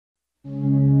The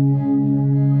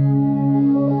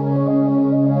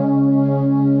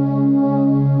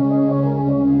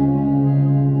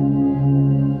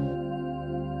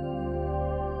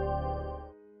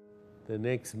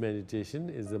next meditation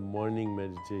is a morning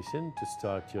meditation to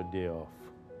start your day off.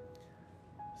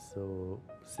 So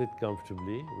sit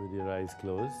comfortably with your eyes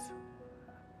closed,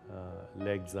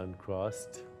 legs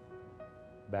uncrossed,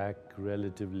 back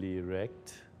relatively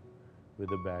erect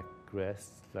with a back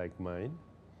rest like mine.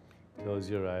 Close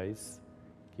your eyes,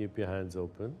 keep your hands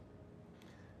open.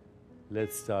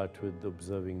 Let's start with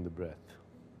observing the breath.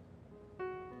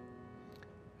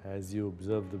 As you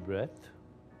observe the breath,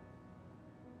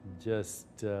 just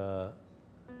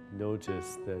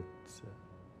notice that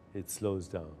it slows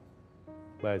down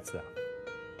by itself.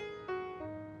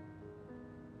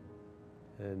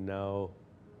 And now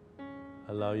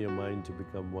allow your mind to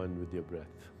become one with your breath.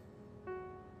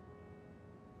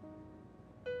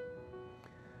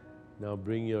 Now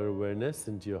bring your awareness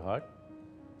into your heart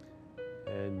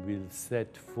and we'll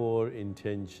set 4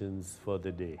 intentions for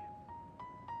the day.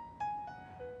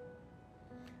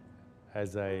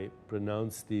 As I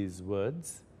pronounce these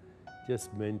words,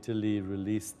 just mentally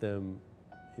release them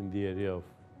in the area of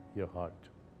your heart.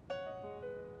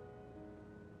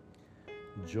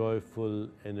 Joyful,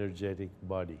 energetic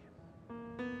body.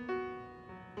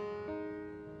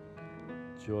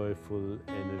 Joyful,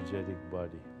 energetic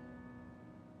body.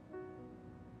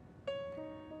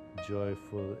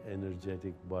 Joyful,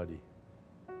 energetic body.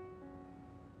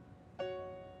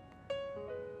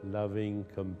 Loving,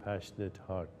 compassionate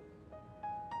heart.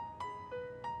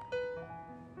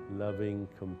 Loving,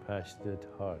 compassionate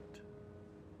heart.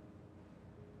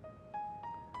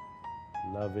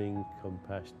 Loving,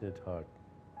 compassionate heart.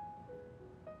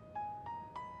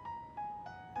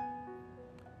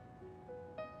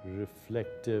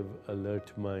 Reflective,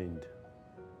 alert mind.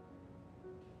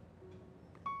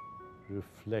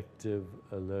 Reflective,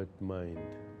 alert mind.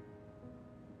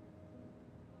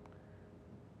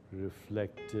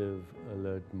 Reflective,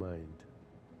 alert mind.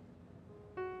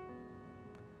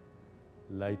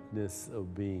 Lightness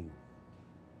of being.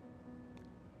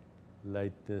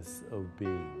 Lightness of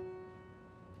being.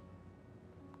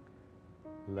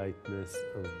 Lightness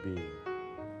of being.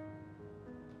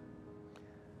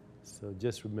 So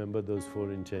just remember those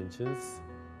 4 intentions.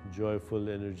 Joyful,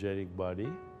 energetic body.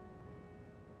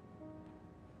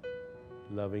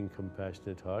 Loving,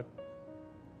 compassionate heart.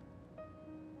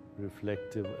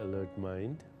 Reflective, alert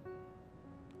mind.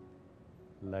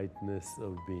 Lightness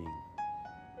of being.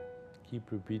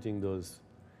 Keep repeating those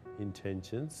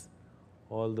intentions,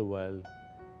 all the while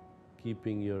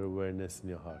keeping your awareness in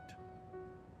your heart.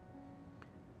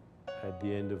 At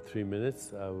the end of 3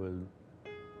 minutes, I will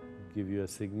give you a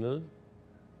signal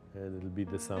and it will be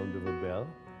the sound of a bell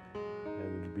and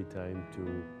it will be time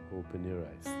to open your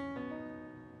eyes.